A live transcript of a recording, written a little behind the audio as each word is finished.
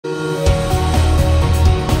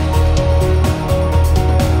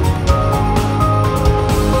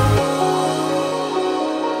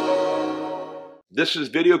This is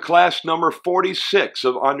video class number 46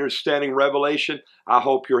 of Understanding Revelation. I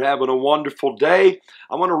hope you're having a wonderful day.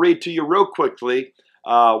 I want to read to you real quickly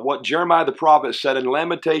what Jeremiah the prophet said in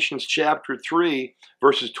Lamentations chapter 3,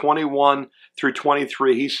 verses 21 through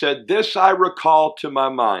 23. He said, "This I recall to my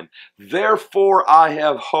mind, therefore I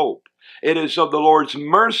have hope. It is of the Lord's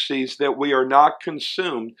mercies that we are not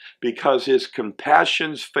consumed, because his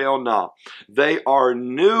compassions fail not. They are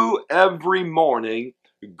new every morning.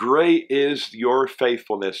 Great is your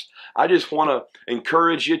faithfulness." I just want to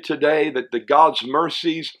encourage you today that God's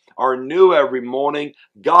mercies are new every morning.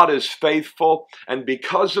 God is faithful. And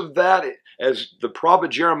because of that, as the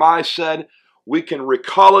prophet Jeremiah said, we can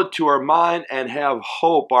recall it to our mind and have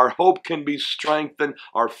hope. Our hope can be strengthened.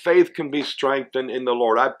 Our faith can be strengthened in the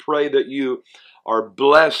Lord. I pray that you are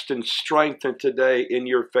blessed and strengthened today in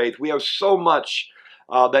your faith. We have so much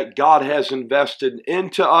that God has invested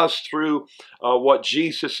into us through what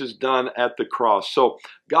Jesus has done at the cross. So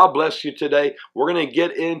God bless you today. We're going to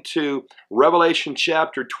get into Revelation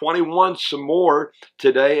chapter 21 some more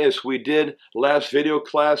today, as we did last video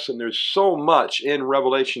class. And there's so much in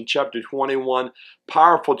Revelation chapter 21,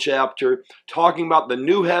 powerful chapter, talking about the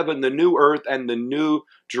new heaven, the new earth, and the new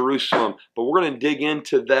Jerusalem. But we're going to dig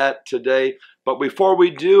into that today. But before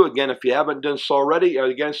we do, again, if you haven't done so already,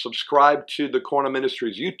 again, subscribe to the Corner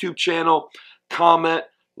Ministries YouTube channel, comment,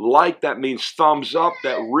 like, that means thumbs up.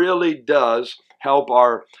 That really does help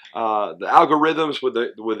our the algorithms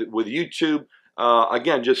with YouTube.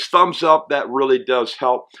 Again, just thumbs up, that really does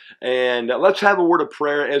help. And let's have a word of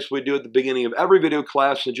prayer as we do at the beginning of every video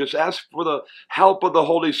class, and just ask for the help of the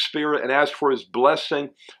Holy Spirit and ask for his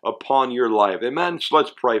blessing upon your life. Amen. So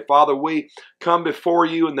let's pray. Father, we come before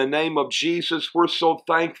you in the name of Jesus. We're so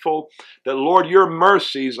thankful that, Lord, your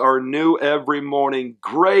mercies are new every morning.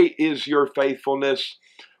 Great is your faithfulness.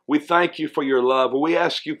 We thank you for your love. We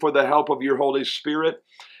ask you for the help of your Holy Spirit.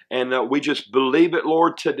 And we just believe it,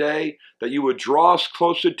 Lord, today, that you would draw us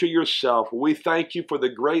closer to yourself. We thank you for the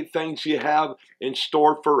great things you have in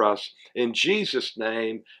store for us. In Jesus'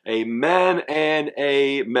 name, amen and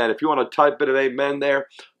amen. If you want to type it an amen there,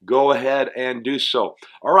 go ahead and do so.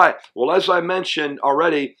 All right. Well, as I mentioned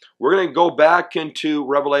already, we're going to go back into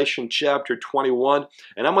Revelation chapter 21.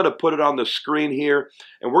 And I'm going to put it on the screen here.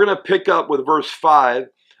 And we're going to pick up with verse 5.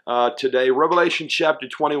 Today. Revelation chapter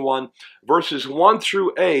 21, verses 1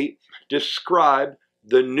 through 8 describe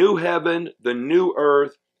the new heaven, the new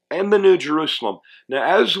earth, and the new Jerusalem. Now,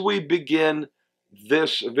 as we begin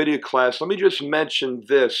this video class, let me just mention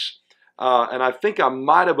this, and I think I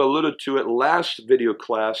might have alluded to it last video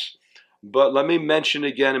class, but let me mention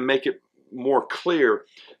again and make it more clear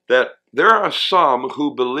that there are some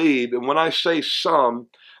who believe, and when I say some,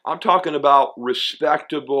 I'm talking about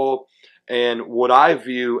respectable and what I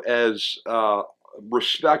view as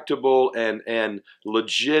respectable and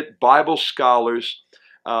legit Bible scholars,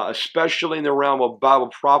 especially in the realm of Bible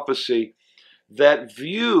prophecy, that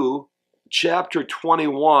view chapter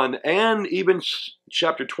 21 and even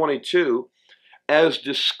chapter 22 as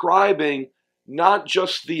describing not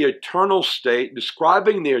just the eternal state,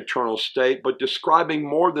 but describing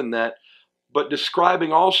more than that, but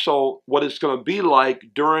describing also what it's going to be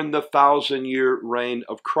like during the 1,000-year reign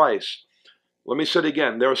of Christ. Let me say it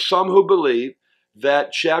again. There are some who believe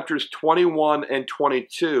that chapters 21 and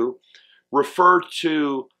 22 refer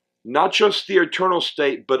to not just the eternal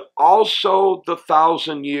state, but also the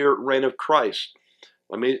 1,000-year reign of Christ.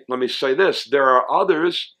 Let me say this. There are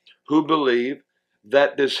others who believe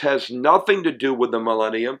that this has nothing to do with the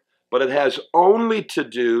millennium, but it has only to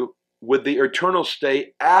do with the eternal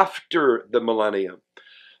state after the millennium.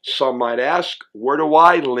 Some might ask, where do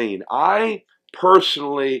I lean? I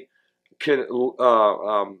personally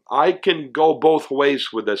I can go both ways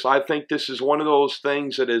with this. I think this is one of those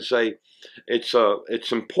things that is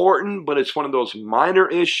it's important, but it's one of those minor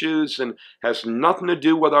issues and has nothing to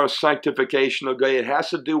do with our sanctification. Okay, it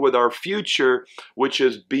has to do with our future, which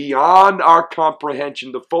is beyond our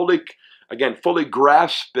comprehension to fully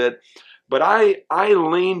grasp it. But I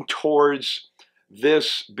lean towards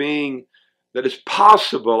this being that it's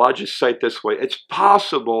possible. I'll just say it this way: it's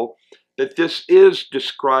possible that this is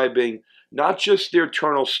describing not just the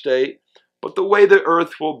eternal state, but the way the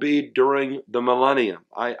earth will be during the millennium.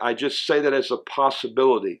 I just say that as a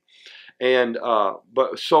possibility. And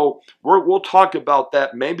so we'll talk about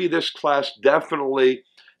that maybe this class, definitely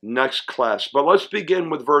next class. But let's begin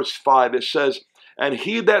with verse 5. It says, "And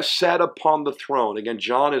he that sat upon the throne," again,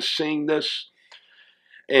 John is seeing this,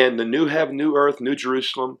 and the new heaven, new earth, new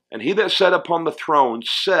Jerusalem, "and he that sat upon the throne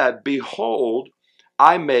said, Behold,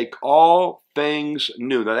 I make all things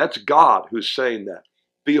new." Now that's God who's saying that.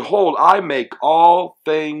 Behold, I make all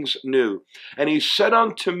things new. And he said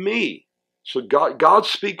unto me, so God's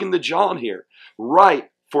speaking to John here, write,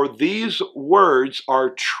 for these words are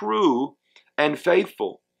true and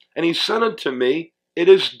faithful. And he said unto me, it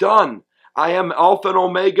is done. I am Alpha and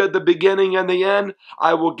Omega, the beginning and the end.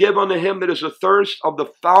 I will give unto him that is athirst of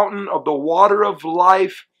the fountain of the water of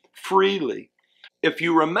life freely. If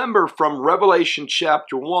you remember from Revelation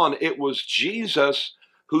chapter 1, it was Jesus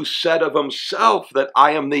who said of himself that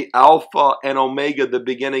I am the Alpha and Omega, the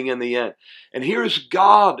beginning and the end. And here's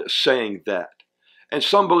God saying that. And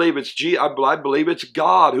some believe I believe it's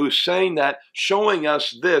God who's saying that, showing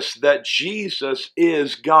us this, that Jesus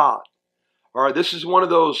is God. All right, this is one of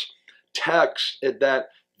those texts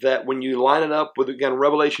that when you line it up with, again,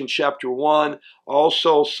 Revelation chapter 1,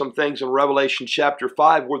 also some things in Revelation chapter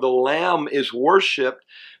 5 where the Lamb is worshipped,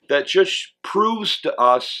 that just proves to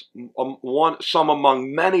us, some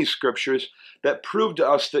among many scriptures, that prove to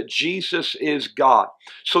us that Jesus is God.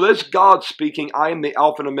 So there's God speaking, I am the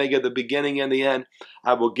Alpha and Omega, the beginning and the end.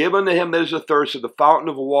 I will give unto him that is athirst of the fountain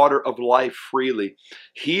of water of life freely.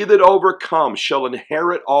 He that overcomes shall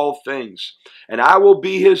inherit all things, and I will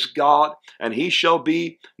be his God, and he shall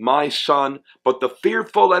be my son. But the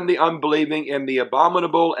fearful and the unbelieving and the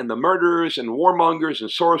abominable and the murderers and warmongers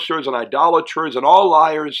and sorcerers and idolaters and all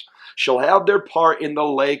liars shall have their part in the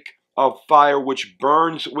lake of fire, which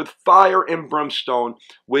burns with fire and brimstone,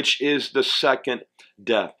 which is the second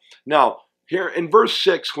death. Now, here in verse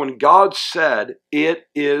 6, when God said, it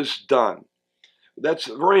is done, that's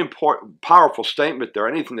a very important, powerful statement there.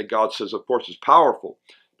 Anything that God says, of course, is powerful.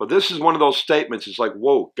 But this is one of those statements. It's like,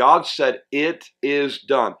 whoa, God said, it is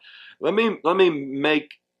done. Let me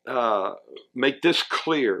make this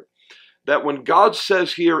clear, that when God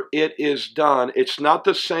says here, it is done, it's not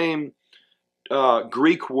the same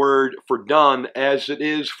Greek word for done as it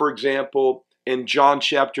is, for example, in John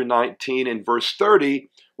chapter 19 and verse 30,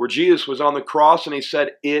 where Jesus was on the cross and he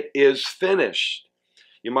said, it is finished.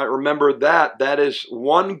 You might remember that. That is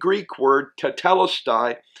one Greek word,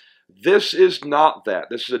 tetelestai. This is not that.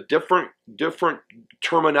 This is a different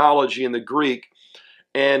terminology in the Greek.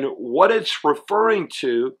 And what it's referring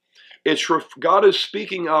to, God is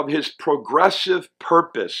speaking of his progressive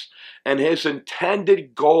purpose, and his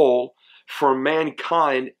intended goal for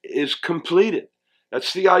mankind is completed.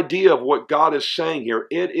 That's the idea of what God is saying here.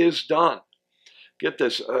 It is done. Get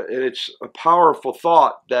this, and it's a powerful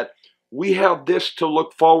thought that we have this to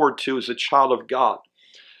look forward to as a child of God.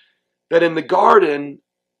 That in the garden,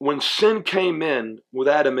 when sin came in with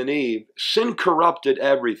Adam and Eve, sin corrupted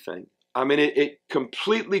everything. I mean, it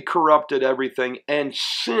completely corrupted everything, and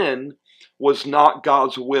sin was not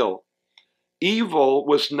God's will. Evil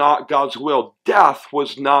was not God's will. Death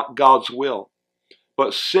was not God's will.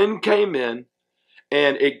 But sin came in,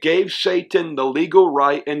 and it gave Satan the legal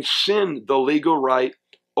right and sin the legal right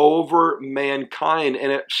over mankind.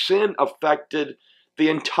 And sin affected the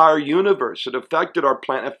entire universe. It affected our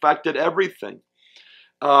planet, affected everything.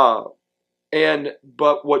 But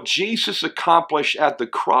what Jesus accomplished at the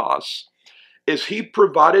cross is he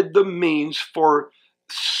provided the means for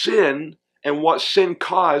sin and what sin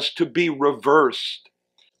caused to be reversed.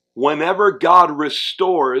 Whenever God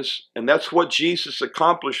restores, and that's what Jesus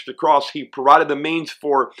accomplished at the cross, he provided the means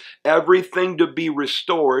for everything to be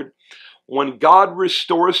restored. When God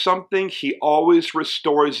restores something, he always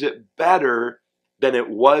restores it better than it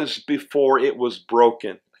was before it was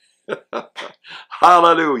broken.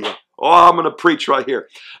 Hallelujah. Oh, I'm going to preach right here.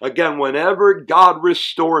 Again, whenever God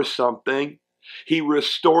restores something, he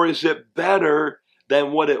restores it better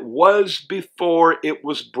than what it was before it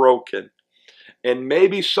was broken. And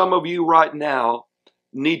maybe some of you right now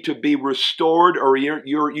need to be restored, or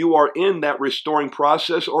you are in that restoring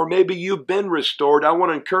process, or maybe you've been restored. I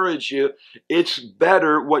want to encourage you, it's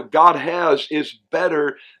better. What God has is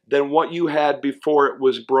better than what you had before it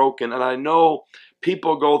was broken. And I know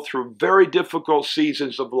people go through very difficult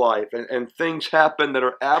seasons of life, and things happen that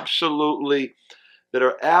are absolutely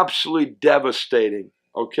devastating.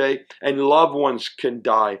 Okay, and loved ones can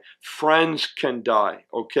die, friends can die,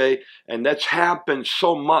 okay, and that's happened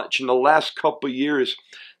so much in the last couple of years.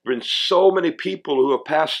 There have been so many people who have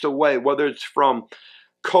passed away, whether it's from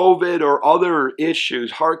COVID or other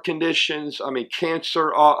issues, heart conditions,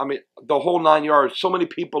 cancer, the whole 9 yards. So many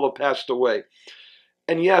people have passed away.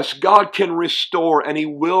 And yes, God can restore, and he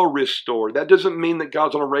will restore. That doesn't mean that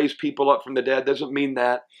God's going to raise people up from the dead. Doesn't mean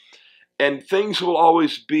that. And things will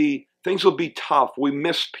be tough. We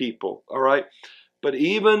miss people, all right? But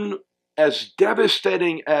even as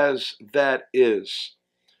devastating as that is,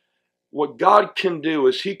 what God can do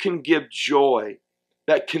is he can give joy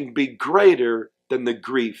that can be greater than the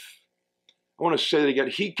grief. I want to say that again.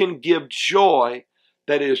 He can give joy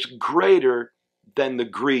that is greater than the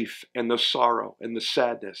grief and the sorrow and the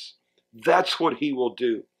sadness. That's what he will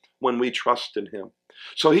do when we trust in him.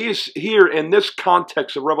 So he is here in this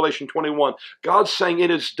context of Revelation 21. God's saying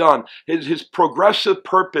it is done. His progressive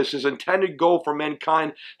purpose, his intended goal for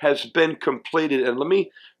mankind has been completed. And let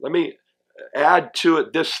me add to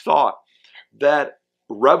it this thought, that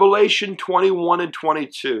Revelation 21 and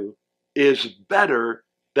 22 is better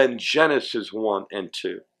than Genesis 1 and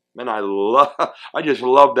 2. Man, I just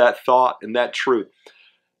love that thought and that truth.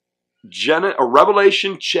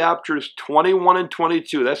 Revelation chapters 21 and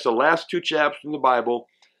 22, that's the last two chapters in the Bible,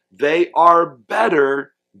 they are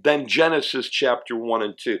better than Genesis chapter 1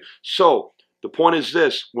 and 2. So the point is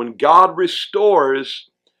this: when God restores,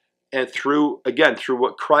 and through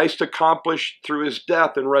what Christ accomplished through his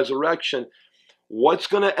death and resurrection, what's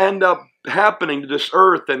going to end up happening to this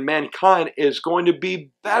earth and mankind is going to be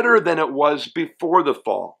better than it was before the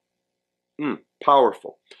fall.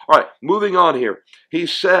 Powerful. All right, moving on here. He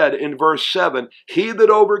said in verse 7, he that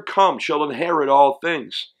overcomes shall inherit all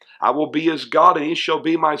things. I will be his God, and he shall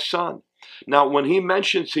be my son. Now, when he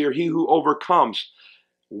mentions here, he who overcomes,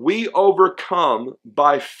 we overcome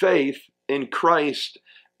by faith in Christ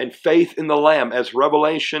and faith in the Lamb, as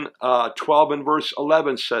Revelation 12 and verse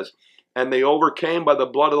 11 says. And they overcame by the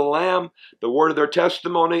blood of the Lamb, the word of their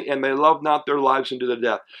testimony, and they loved not their lives unto the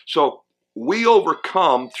death. So we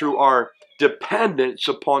overcome through our dependence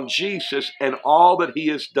upon Jesus and all that he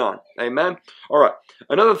has done. Amen? All right.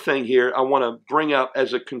 Another thing here I want to bring up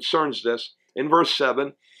as it concerns this, in verse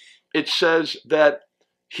 7, it says that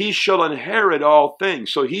he shall inherit all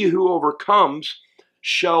things. So he who overcomes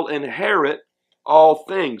shall inherit all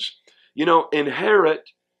things. You know,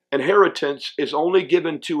 inheritance is only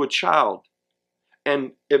given to a child.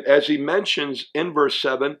 And as he mentions in verse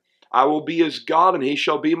 7, I will be his God and he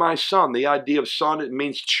shall be my son. The idea of son, it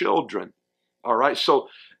means children. All right, so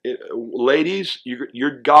ladies,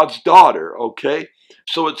 you're God's daughter, okay?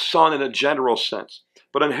 So it's son in a general sense.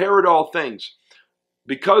 But inherit all things.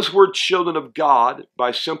 Because we're children of God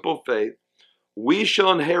by simple faith, we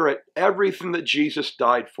shall inherit everything that Jesus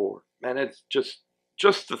died for. Man, it's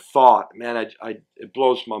just the thought, man, it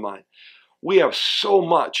blows my mind. We have so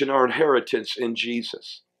much in our inheritance in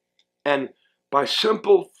Jesus. And by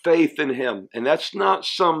simple faith in him, and that's not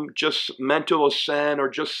some just mental assent or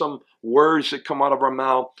just some words that come out of our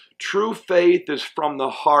mouth. True faith is from the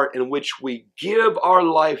heart in which we give our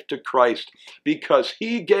life to Christ because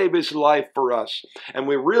he gave his life for us. And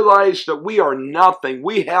we realize that we are nothing,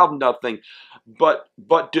 we have nothing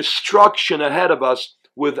but destruction ahead of us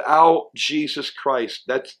without Jesus Christ.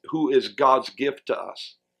 That's who is God's gift to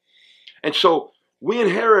us. And so we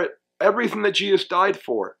inherit everything that Jesus died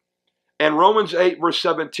for. And Romans 8 verse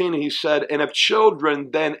 17, he said, and if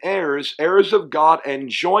children, then heirs, heirs of God, and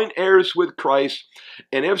joint heirs with Christ,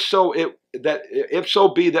 and if so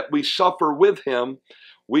be that we suffer with him,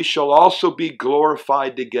 we shall also be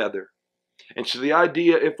glorified together. And so the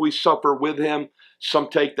idea, if we suffer with him, some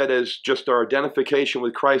take that as just our identification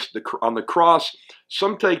with Christ on the cross.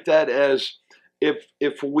 Some take that as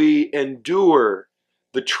if we endure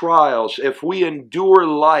the trials, if we endure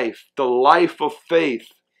life, the life of faith,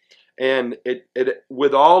 and it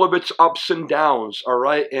with all of its ups and downs, all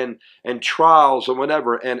right, and trials and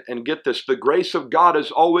whatever, and get this, the grace of God is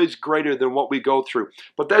always greater than what we go through.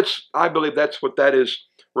 But I believe that's what that is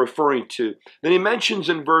referring to. Then he mentions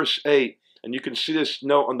in verse 8, and you can see this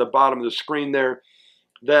note on the bottom of the screen there,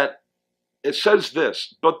 that it says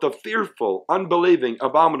this, but the fearful, unbelieving,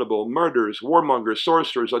 abominable, murderers, warmongers,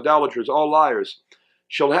 sorcerers, idolaters, all liars,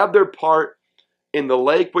 shall have their part in the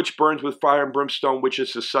lake which burns with fire and brimstone, which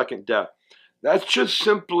is the second death. That's just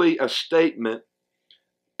simply a statement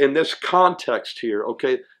in this context here,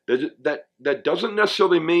 okay? That doesn't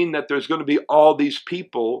necessarily mean that there's going to be all these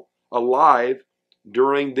people alive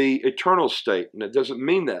during the eternal state. And it doesn't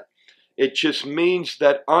mean that. It just means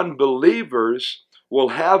that unbelievers will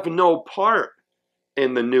have no part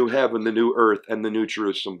in the new heaven, the new earth, and the new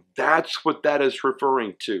Jerusalem. That's what that is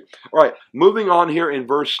referring to. All right, moving on here in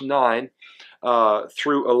verse 9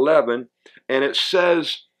 through 11, and it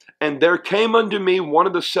says, and there came unto me one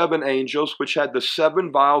of the seven angels, which had the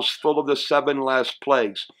seven vials full of the seven last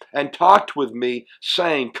plagues, and talked with me,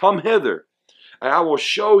 saying, come hither, and I will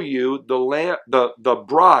show you the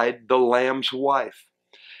bride, the Lamb's wife.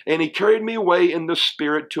 And he carried me away in the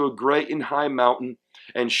spirit to a great and high mountain,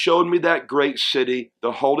 and showed me that great city,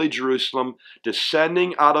 the holy Jerusalem,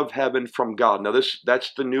 descending out of heaven from God. Now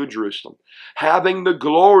that's the new Jerusalem. Having the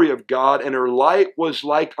glory of God, and her light was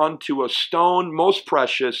like unto a stone most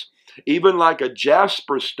precious, even like a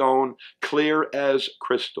jasper stone, clear as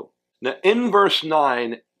crystal. Now, in verse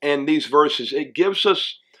 9 and these verses, it gives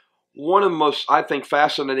us one of the most, I think,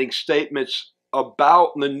 fascinating statements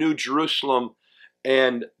about the New Jerusalem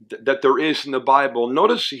and that there is in the Bible.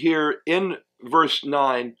 Notice here in verse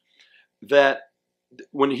 9 that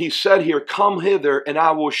when he said here, "Come hither, and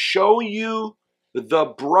I will show you the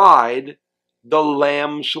bride, the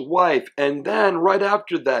Lamb's wife." And then right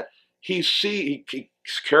after that, he's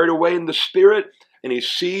carried away in the Spirit, and he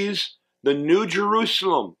sees the New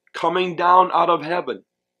Jerusalem coming down out of heaven.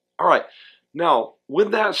 All right. Now,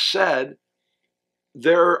 with that said,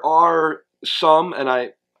 there are some, and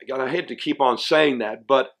I hate to keep on saying that,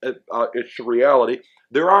 but it's the reality.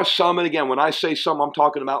 There are some, and again, when I say some, I'm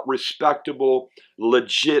talking about respectable,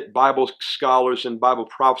 legit Bible scholars and Bible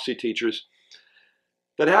prophecy teachers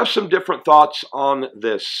that have some different thoughts on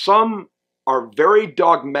this. Some are very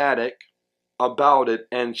dogmatic about it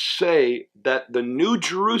and say that the New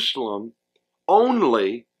Jerusalem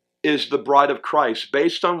only is the bride of Christ,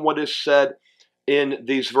 based on what is said in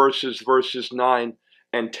these verses 9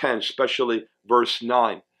 and 10, especially verse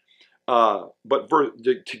 9.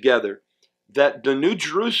 Together, that the New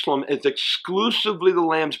Jerusalem is exclusively the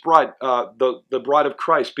Lamb's bride, the bride of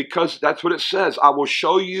Christ, because that's what it says. I will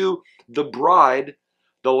show you the bride,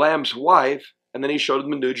 the Lamb's wife, and then he showed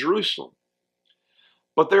them the New Jerusalem.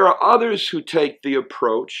 But there are others who take the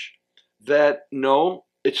approach that no,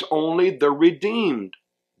 it's only the redeemed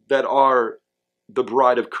that are the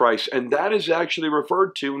bride of Christ. And that is actually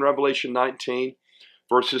referred to in Revelation 19,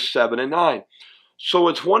 verses 7 and 9. So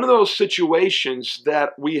it's one of those situations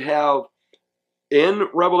that we have in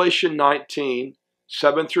Revelation 19,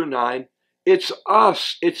 7 through 9. It's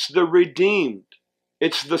us, it's the redeemed,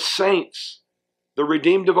 it's the saints, the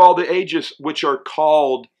redeemed of all the ages, which are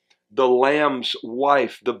called the Lamb's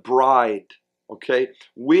wife, the bride. Okay?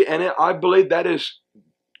 I believe that is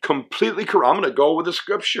completely correct. I'm going to go with the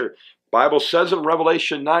scripture. Bible says in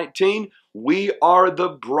Revelation 19, we are the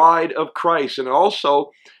bride of Christ. And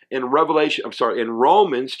also in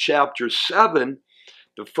Romans chapter 7,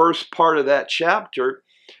 the first part of that chapter,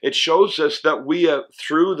 it shows us that we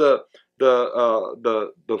through the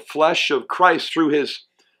flesh of Christ, through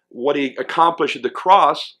what he accomplished at the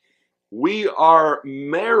cross, we are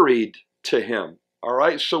married to him. All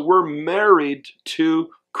right? So we're married to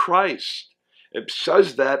Christ. It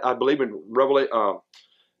says that, I believe, in Revelation.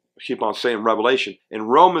 Keep on saying Revelation. In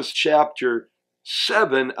Romans chapter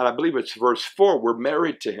 7, and I believe it's verse 4, we're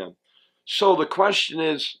married to him. So the question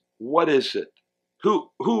is, what is it?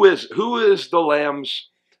 Who is the Lamb's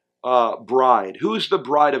bride? Who is the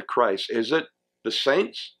bride of Christ? Is it the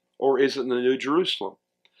saints, or is it the New Jerusalem?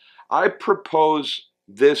 I propose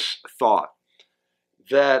this thought,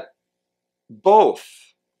 that both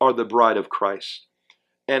are the bride of Christ.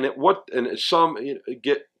 And some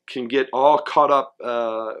can get all caught up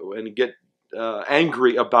and get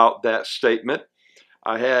angry about that statement.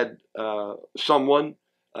 I had someone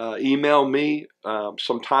email me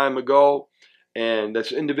some time ago, and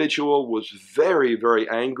this individual was very, very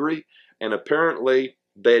angry, and apparently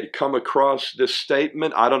they had come across this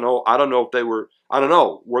statement. I don't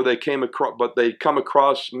know where they came across, but they'd come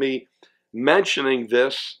across me mentioning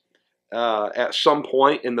this at some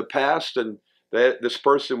point in the past, and this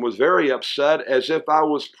person was very upset, as if I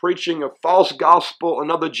was preaching a false gospel,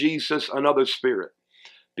 another Jesus, another spirit,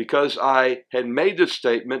 because I had made the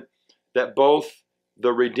statement that both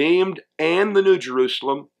the redeemed and the New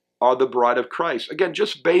Jerusalem are the bride of Christ. Again,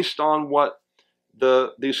 just based on what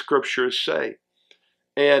these scriptures say.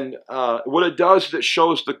 And what it does is it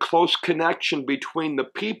shows the close connection between the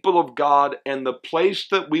people of God and the place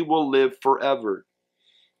that we will live forever.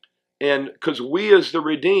 And because we as the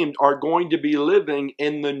redeemed are going to be living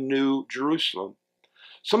in the New Jerusalem.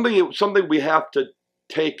 Something we have to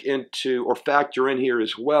take into or factor in here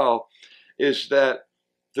as well is that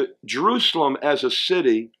the Jerusalem as a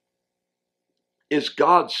city is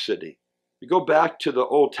God's city. You go back to the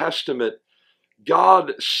Old Testament,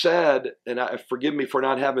 God said, and forgive me for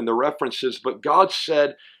not having the references, but God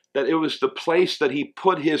said that it was the place that he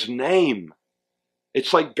put his name.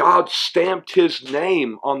 It's like God stamped his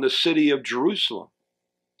name on the city of Jerusalem.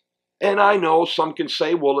 And I know some can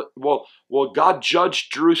say, well, God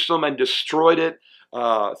judged Jerusalem and destroyed it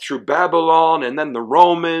through Babylon and then the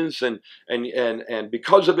Romans, and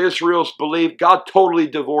because of Israel's belief, God totally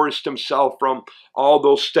divorced himself from all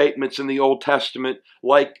those statements in the Old Testament,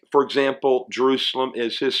 like, for example, Jerusalem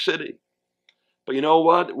is his city. But you know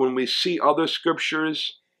what? When we see other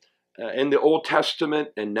scriptures in the Old Testament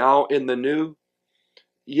and now in the New,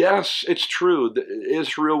 yes, it's true that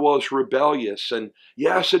Israel was rebellious. And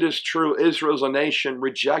yes, it is true Israel as a nation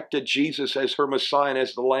rejected Jesus as her Messiah and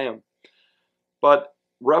as the Lamb. But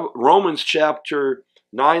Romans chapter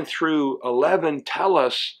 9 through 11 tell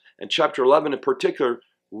us, and chapter 11 in particular,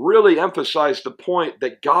 really emphasize the point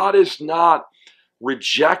that God has not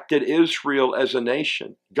rejected Israel as a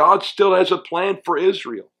nation. God still has a plan for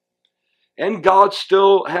Israel. And God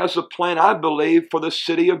still has a plan, I believe, for the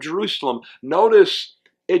city of Jerusalem. Notice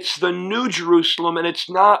it's the new Jerusalem, and it's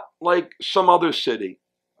not like some other city.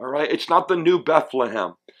 All right? It's not the new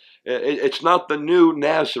Bethlehem. It's not the new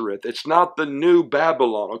Nazareth. It's not the new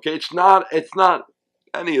Babylon. Okay? It's not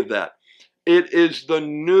any of that. It is the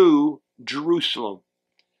new Jerusalem.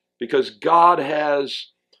 Because God has,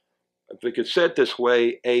 if we could say it this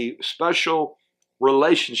way, a special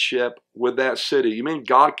relationship with that city. You mean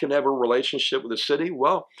God can have a relationship with a city?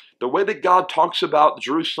 Well, the way that God talks about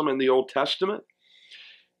Jerusalem in the Old Testament,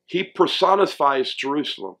 he personifies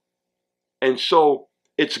Jerusalem. And so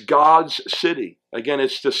it's God's city. Again,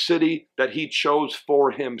 it's the city that he chose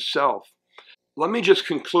for himself. Let me just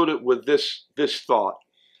conclude it with this thought,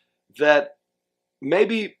 that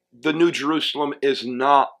maybe the New Jerusalem is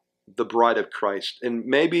not the bride of Christ. And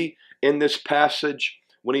maybe in this passage,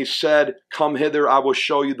 when he said, "Come hither, I will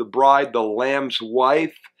show you the bride, the Lamb's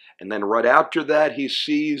wife," and then right after that, he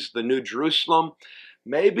sees the New Jerusalem,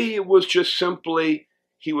 maybe it was just simply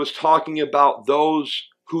he was talking about those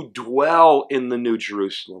who dwell in the New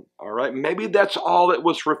Jerusalem. All right, maybe that's all it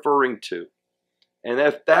was referring to. And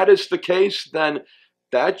if that is the case, then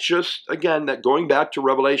that just, again, that going back to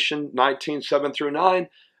Revelation 19, 7 through 9,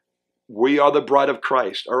 we are the bride of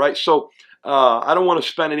Christ. All right, so I don't want to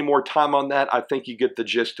spend any more time on that. I think you get the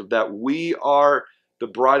gist of that. We are the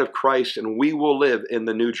bride of Christ, and we will live in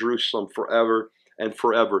the New Jerusalem forever and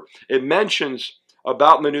forever. It mentions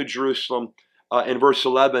about the New Jerusalem in verse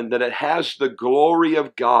 11 that it has the glory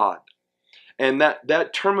of God. And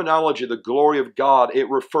that terminology, the glory of God, it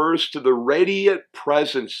refers to the radiant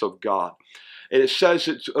presence of God. And it says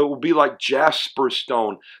it will be like jasper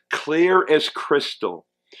stone, clear as crystal.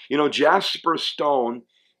 You know, jasper stone,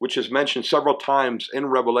 which is mentioned several times in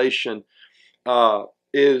Revelation, it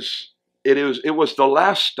was the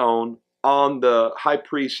last stone on the high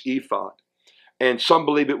priest's ephod. And some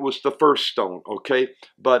believe it was the first stone, okay?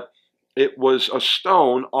 But it was a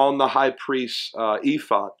stone on the high priest's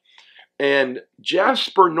ephod. And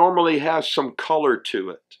jasper normally has some color to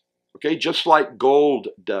it, okay? Just like gold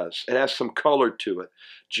does. It has some color to it.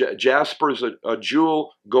 Jasper is a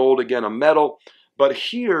jewel, gold, again, a metal. But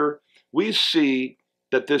here we see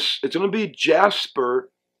that it's going to be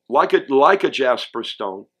jasper, like a jasper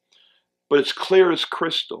stone, but it's clear as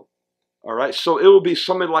crystal. All right, so it will be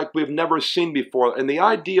something like we've never seen before. And the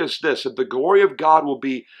idea is this: that the glory of God will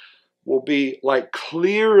be like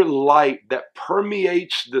clear light that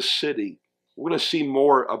permeates the city. We're going to see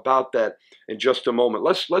more about that in just a moment.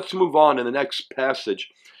 Let's move on in the next passage.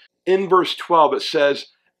 In verse 12, it says,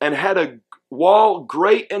 "And had a wall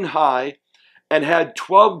great and high, and had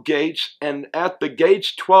 12 gates, and at the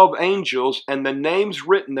gates 12 angels, and the names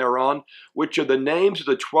written thereon, which are the names of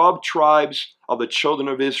the 12 tribes of the children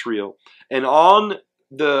of Israel. And on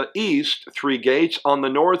the east 3 gates, on the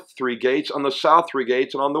north 3 gates, on the south 3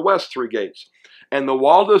 gates, and on the west 3 gates. And the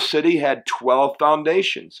wall of the city had 12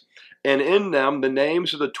 foundations, and in them the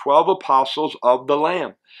names of the 12 apostles of the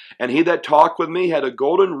Lamb. And he that talked with me had a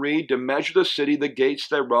golden reed to measure the city, the gates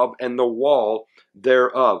thereof, and the wall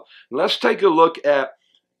thereof." Let's take a look at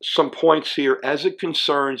some points here as it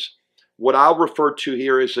concerns what I'll refer to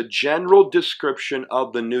here as a general description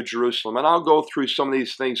of the New Jerusalem. And I'll go through some of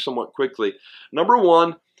these things somewhat quickly. Number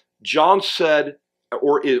one, John said,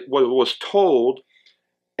 or it was told,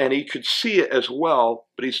 and he could see it as well,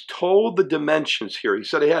 but he's told the dimensions here. He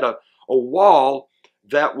said he had a wall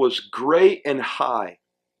that was great and high,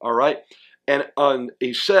 all right? And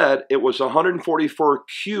he said it was 144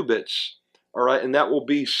 cubits, all right? And that will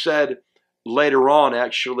be said later on,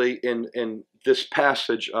 actually, in this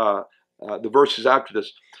passage, the verses after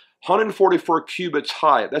this. 144 cubits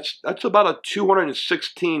high. That's about a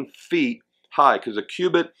 216 feet high, because a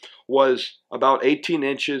cubit was about 18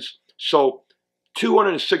 inches. So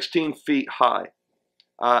 216 feet high.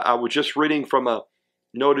 I was just reading from a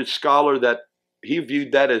noted scholar that he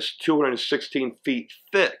viewed that as 216 feet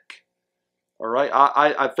thick. All right,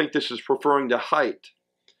 I think this is referring to height.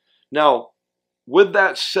 Now, with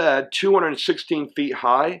that said, 216 feet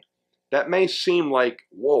high, that may seem like,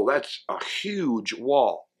 whoa, that's a huge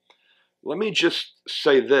wall. Let me just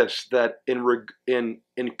say this, that in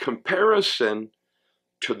comparison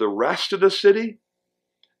to the rest of the city,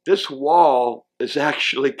 this wall is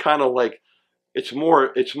actually kind of like, it's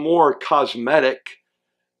more cosmetic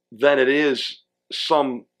than it is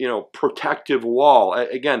some, protective wall.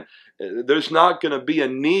 Again, there's not going to be a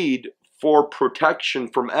need for protection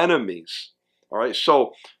from enemies. All right,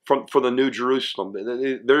 so for the New Jerusalem,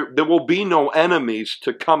 there will be no enemies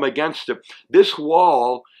to come against it. This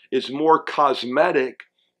wall is more cosmetic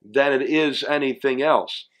than it is anything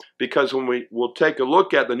else. Because when we'll take a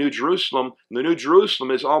look at the New Jerusalem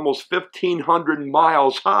is almost 1,500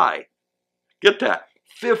 miles high. Get that?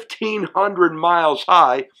 1,500 miles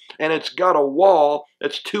high, and it's got a wall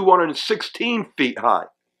that's 216 feet high.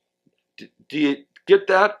 Do you get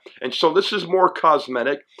that? And so this is more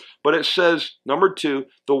cosmetic, but it says, number 2,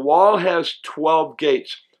 the wall has 12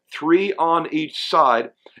 gates, 3 on each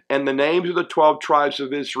side, and the names of the 12 tribes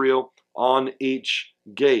of Israel on each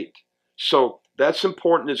gate. So that's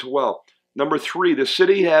important as well. Number 3, the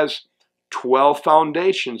city has 12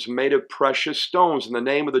 foundations made of precious stones, and the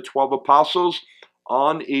name of the 12 apostles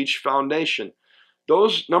on each foundation.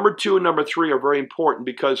 Those number 2 and number 3 are very important,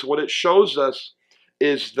 because what it shows us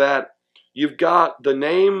is that you've got the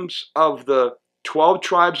names of the 12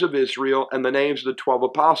 tribes of Israel and the names of the 12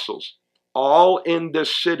 apostles, all in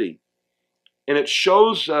this city. And it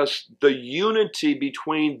shows us the unity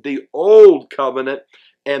between the old covenant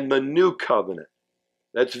and the new covenant.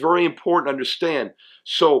 That's very important to understand.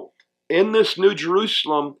 So in this New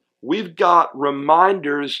Jerusalem, we've got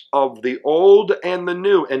reminders of the old and the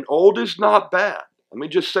new. And old is not bad. Let me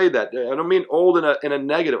just say that. I don't mean old in a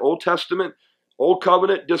negative. Old Testament, Old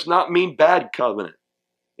covenant does not mean bad covenant.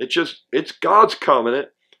 It's God's covenant,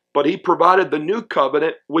 but he provided the new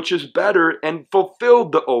covenant, which is better and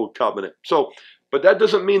fulfilled the old covenant. So, but that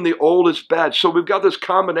doesn't mean the old is bad. So we've got this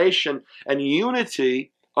combination and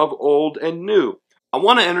unity of old and new. I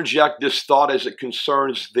want to interject this thought as it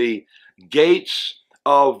concerns the gates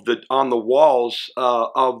on the walls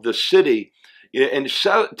of the city. And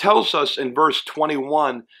it tells us in verse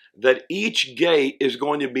 21 that each gate is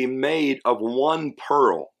going to be made of one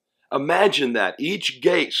pearl. Imagine that. Each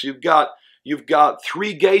gate, so you've got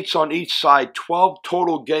 3 gates on each side, 12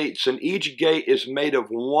 total gates, and each gate is made of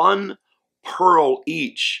one pearl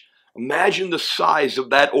each. Imagine the size of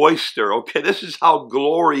that oyster. Okay, this is how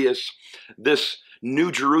glorious this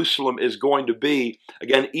New Jerusalem is going to be.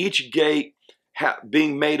 Again, each gate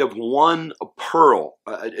being made of one pearl.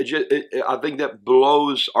 I think that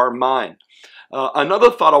blows our mind. Another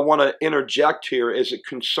thought I want to interject here as it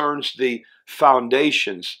concerns the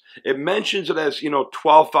foundations. It mentions it as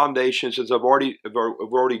 12 foundations, as I've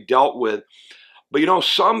already dealt with. But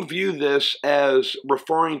some view this as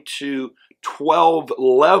referring to 12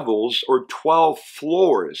 levels or 12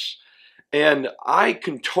 floors. And I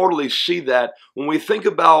can totally see that when we think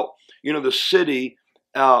about the city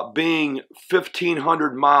being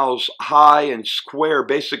 1,500 miles high and square.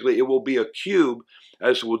 Basically, it will be a cube,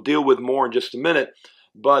 as we'll deal with more in just a minute.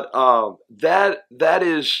 But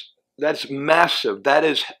that's massive. That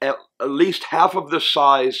is at least half of the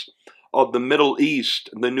size of the Middle East.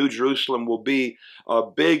 The New Jerusalem will be a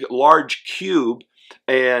big, large cube,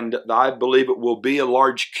 and I believe it will be a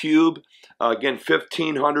large cube. Again,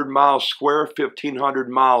 1,500 miles square, 1,500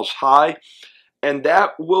 miles high. And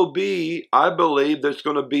that will be, I believe, there's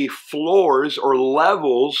going to be floors or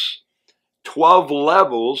levels, 12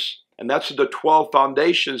 levels, and that's the 12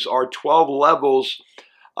 foundations are 12 levels.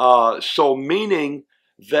 So meaning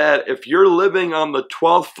that if you're living on the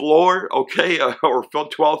 12th floor, okay, or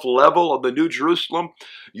 12th level of the New Jerusalem,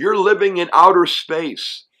 you're living in outer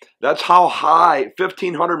space. That's how high,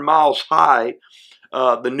 1,500 miles high,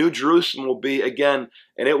 the New Jerusalem will be again,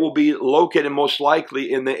 and it will be located most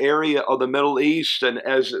likely in the area of the Middle East. And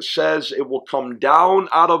as it says, it will come down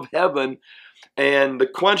out of heaven. And the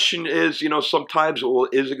question is, sometimes,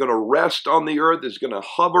 is it going to rest on the earth? Is it going to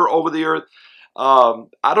hover over the earth?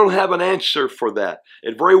 I don't have an answer for that.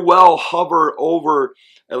 It very well hover over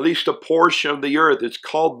at least a portion of the earth. It's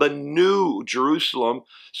called the New Jerusalem.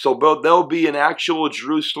 So there'll be an actual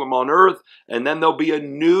Jerusalem on earth, and then there'll be a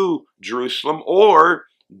New Jerusalem. Or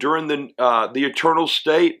during the eternal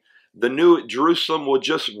state, the New Jerusalem will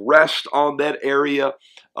just rest on that area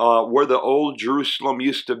where the old Jerusalem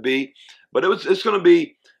used to be. But it's going to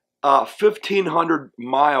be 1,500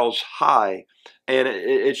 miles high. And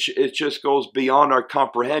it just goes beyond our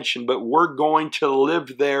comprehension. But we're going to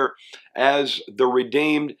live there as the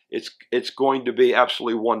redeemed. It's going to be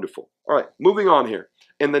absolutely wonderful. All right, moving on here.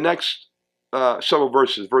 In the next several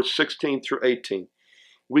verses, verse 16 through 18,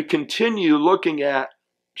 we continue looking at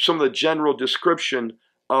some of the general description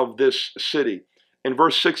of this city. In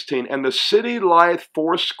verse 16, and the city lieth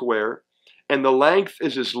foursquare, and the length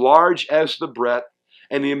is as large as the breadth.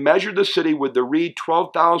 And he measured the city with the reed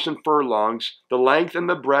 12,000 furlongs. The length and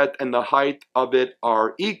the breadth and the height of it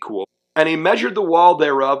are equal. And he measured the wall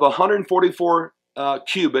thereof 144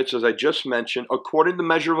 cubits, as I just mentioned, according to the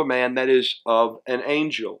measure of a man, that is, of an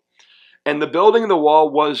angel. And the building of the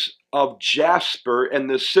wall was of jasper, and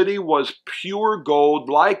the city was pure gold,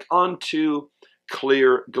 like unto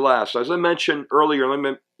clear glass. As I mentioned earlier, let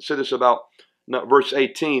me say this about verse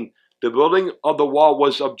 18. The building of the wall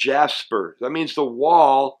was of jasper. That means the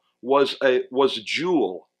wall was a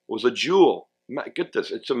jewel. Was a jewel. Get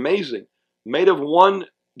this, it's amazing. Made of one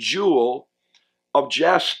jewel of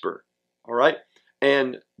jasper. All right?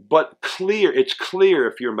 But clear, it's clear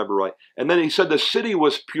if you remember right. And then he said the city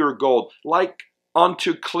was pure gold, like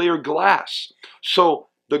unto clear glass. So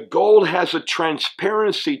the gold has a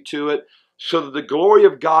transparency to it, so that the glory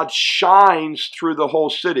of God shines through the whole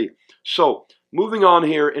city. So moving on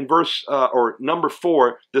here in verse or number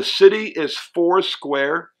 4, the city is 4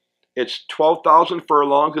 square. It's 12,000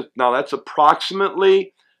 furlongs. Now that's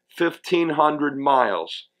approximately 1,500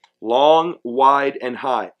 miles long, wide, and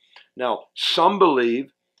high. Now, some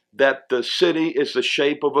believe that the city is the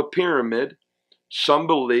shape of a pyramid. Some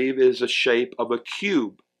believe it is the shape of a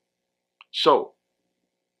cube. So,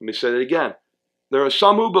 let me say that again. There are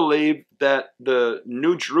some who believe that the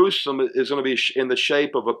New Jerusalem is going to be in the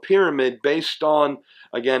shape of a pyramid based on,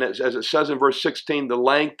 again, as it says in verse 16, the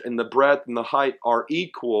length and the breadth and the height are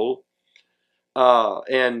equal.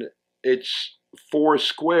 And it's 4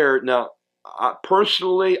 square. Now,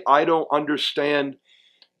 personally, I don't understand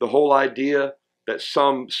the whole idea that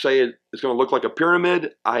some say it's going to look like a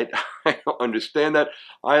pyramid. I don't understand that.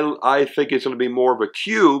 I think it's going to be more of a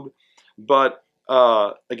cube, but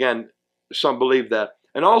again, some believe that.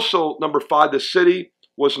 And also, number 5, the city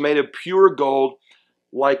was made of pure gold,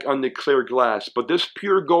 like unto clear glass. But this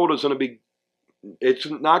pure gold is going to be, it's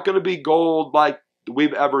not going to be gold like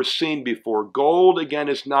we've ever seen before. Gold, again,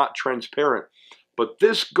 is not transparent. But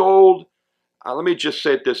this gold, let me just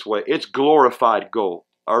say it this way, it's glorified gold.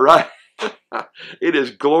 All right? It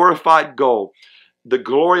is glorified gold. The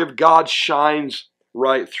glory of God shines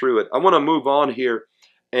right through it. I want to move on here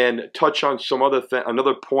and touch on some other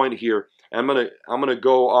another point here. I'm gonna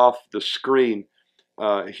go off the screen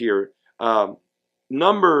here.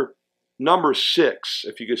 Number 6,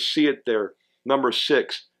 if you can see it there. Number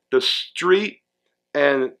 6, the street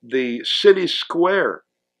and the city square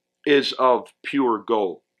is of pure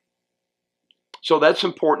gold. So that's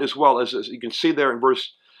important as well. As you can see there in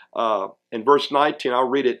verse 19, I'll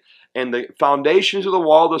read it. And the foundations of the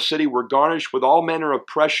wall of the city were garnished with all manner of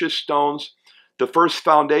precious stones. The first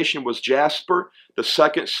foundation was jasper, the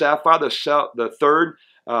second sapphire, the third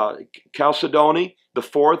chalcedony, the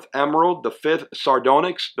fourth emerald, the fifth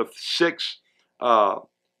sardonyx, the sixth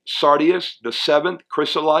sardius, the seventh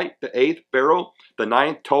chrysolite, the eighth beryl, the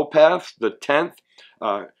ninth topaz, the 10th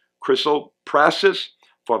chrysoprasus,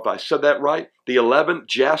 for if I said that right, the 11th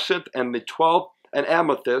jacinth, and the 12th an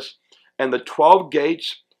amethyst. And the 12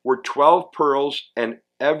 gates were 12 pearls, and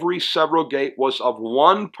every several gate was of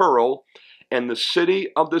 1 pearl, and the city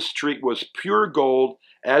of the street was pure gold,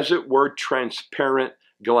 as it were transparent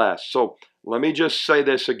glass. So let me just say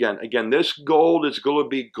this again. Again, this gold is going to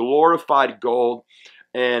be glorified gold,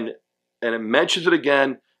 and it mentions it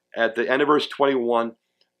again at the end of verse 21.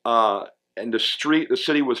 And the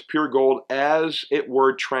city was pure gold, as it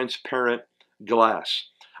were transparent glass.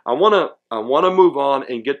 I want to move on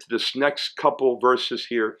and get to this next couple verses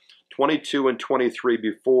here, 22 and 23,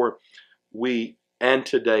 before we end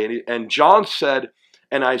today. And John said,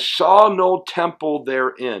 and I saw no temple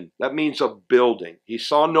therein. That means a building. He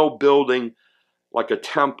saw no building like a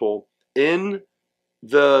temple in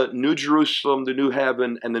the New Jerusalem, the new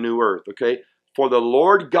heaven, and the new earth. Okay? For the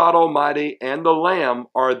Lord God Almighty and the Lamb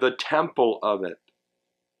are the temple of it.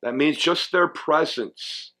 That means just their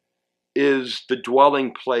presence is the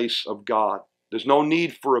dwelling place of God. There's no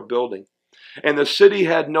need for a building. And the city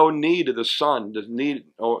had no need of the sun,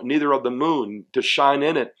 neither of the moon to shine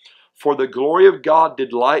in it. For the glory of God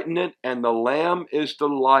did lighten it, and the Lamb is the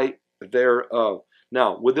light thereof.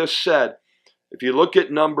 Now, with this said, if you look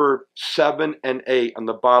at number 7 and 8 on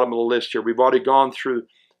the bottom of the list here, we've already gone through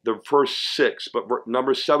the first 6, but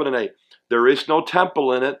number 7 and 8, there is no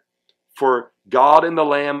temple in it, for God and the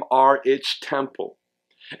Lamb are its temple.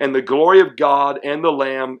 And the glory of God and the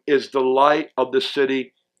Lamb is the light of the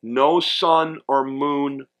city. No sun or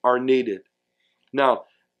moon are needed. Now,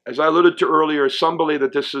 as I alluded to earlier, some believe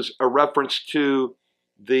that this is a reference to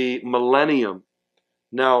the millennium.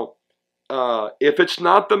 Now, if it's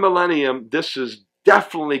not the millennium, this is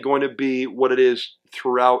definitely going to be what it is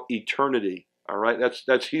throughout eternity. All right,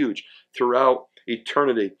 that's huge. Throughout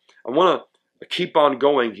eternity. I want to keep on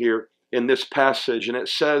going here in this passage, and it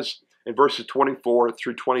says in verses 24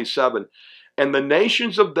 through 27, and the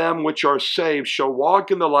nations of them which are saved shall walk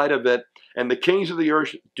in the light of it, and the kings of the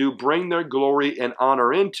earth do bring their glory and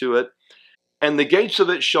honor into it. And the gates of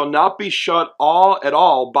it shall not be shut at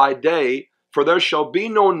all by day, for there shall be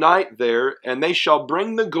no night there, and they shall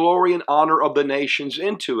bring the glory and honor of the nations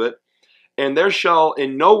into it. And there shall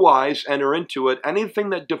in no wise enter into it anything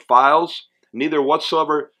that defiles, neither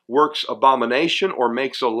whatsoever works abomination or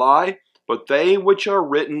makes a lie, but they which are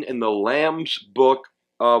written in the Lamb's book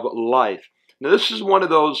of life. Now this is one of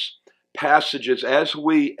those passages as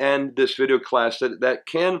we end this video class that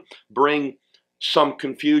can bring some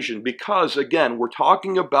confusion, because again, we're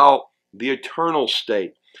talking about the eternal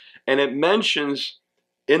state. And it mentions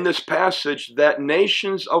in this passage that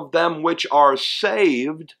nations of them which are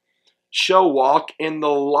saved shall walk in the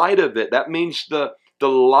light of it. That means the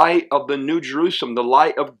light of the New Jerusalem, the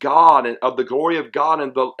light of God and of the glory of God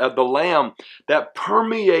and of the Lamb that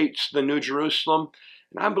permeates the New Jerusalem.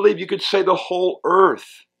 And I believe you could say the whole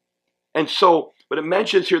earth. And so, but it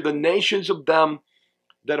mentions here the nations of them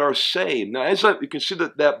that are saved. Now, as you can see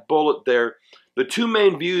that bullet there, the two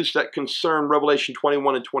main views that concern Revelation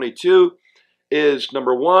 21 and 22 is,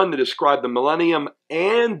 number one, to describe the millennium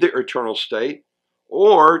and the eternal state,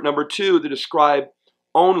 or number two, to describe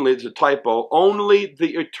only, it's a typo, only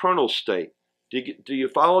the eternal state. Do you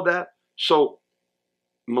follow that? So,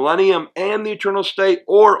 millennium and the eternal state,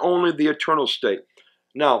 or only the eternal state.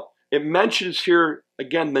 Now, it mentions here,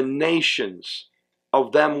 again, the nations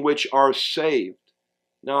of them which are saved.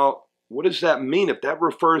 Now, what does that mean? If that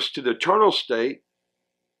refers to the eternal state,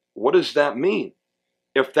 what does that mean?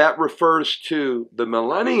 If that refers to the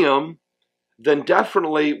millennium, then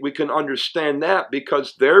definitely we can understand that,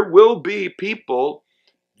 because there will be people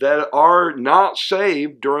that are not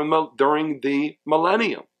saved during the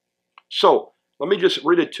millennium. So, let me just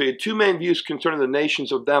read it to you. Two main views concerning the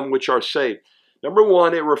nations of them which are saved. Number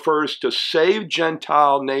one, it refers to saved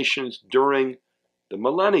Gentile nations during the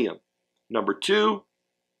millennium. Number two,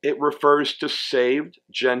 it refers to saved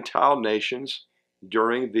Gentile nations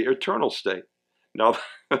during the eternal state. Now,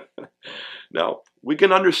 now, we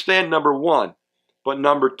can understand number one, but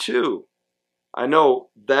number two, I know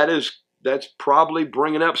that's probably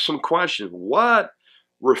bringing up some questions. What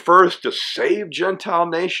refers to saved Gentile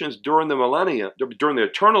nations during the millennium, during the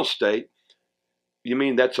eternal state? You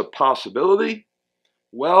mean that's a possibility?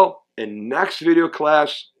 Well, in next video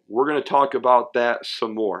class, we're going to talk about that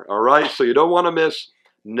some more. All right, so you don't want to miss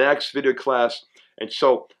next video class. And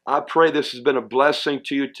so I pray this has been a blessing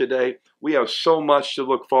to you today. We have so much to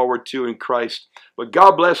look forward to in Christ. But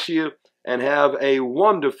God bless you and have a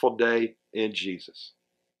wonderful day in Jesus.